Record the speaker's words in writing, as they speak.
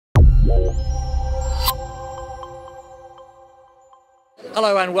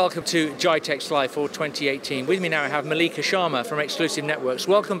Hello and welcome to GITEX Live for 2018. With me now I have Malika Sharma from Exclusive Networks.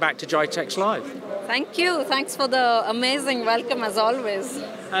 Welcome back to GITEX Live. Thank you. Thanks for the amazing welcome as always.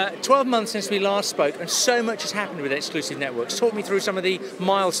 12 months since we last spoke and so much has happened with Exclusive Networks. Talk me through some of the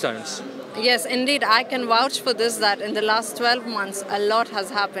milestones. Yes, indeed, I can vouch for this, that in the last 12 months, a lot has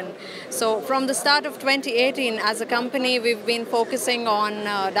happened. So from the start of 2018, as a company, we've been focusing on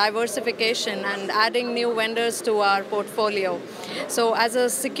diversification and adding new vendors to our portfolio. So as a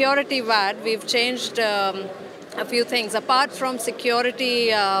security VAD, we've changed a few things. Apart from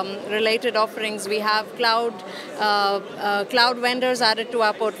security related offerings, we have cloud vendors added to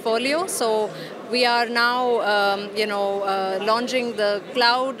our portfolio. So we are now, launching the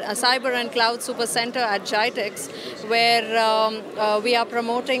Cyber and Cloud Super Center at GITEX, where we are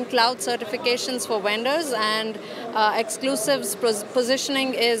promoting cloud certifications for vendors, and Exclusive's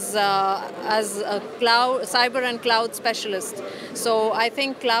positioning is as a cyber and cloud specialist. So I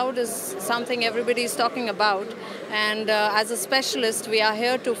think cloud is something everybody is talking about, and as a specialist, we are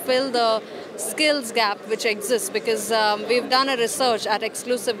here to fill the skills gap which exists, because we've done a research at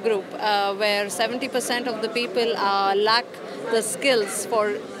Exclusive Group where 70% of the people lack the skills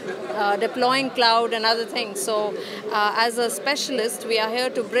for deploying cloud and other things. So as a specialist, we are here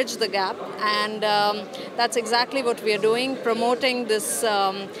to bridge the gap, and that's exactly what we are doing, promoting this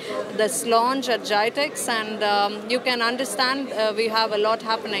launch at GITEX, and you can understand we have a lot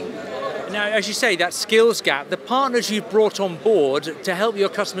happening. Now, as you say, that skills gap, the partners you've brought on board to help your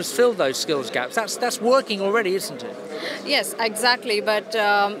customers fill those skills gaps, that's working already, isn't it? Yes, exactly. But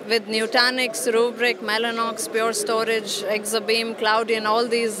with Nutanix, Rubrik, Mellanox, Pure Storage, Exabeam, Cloudian, all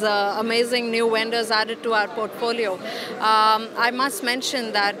these amazing new vendors added to our portfolio, I must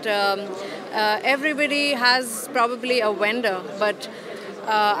mention that everybody has probably a vendor, but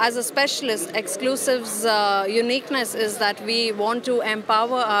as a specialist, Exclusive's uniqueness is that we want to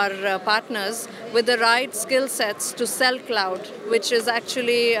empower our partners with the right skill sets to sell cloud, which is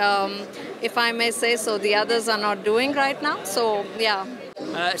actually, if I may say so, the others are not doing right now. So, yeah.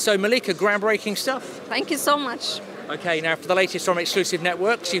 So, Malika, groundbreaking stuff. Thank you so much. Okay, now for the latest from Exclusive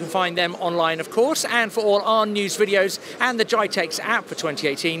Networks, you can find them online, of course, and for all our news videos and the GITEX app for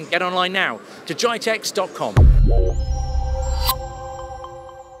 2018, get online now to gitex.com.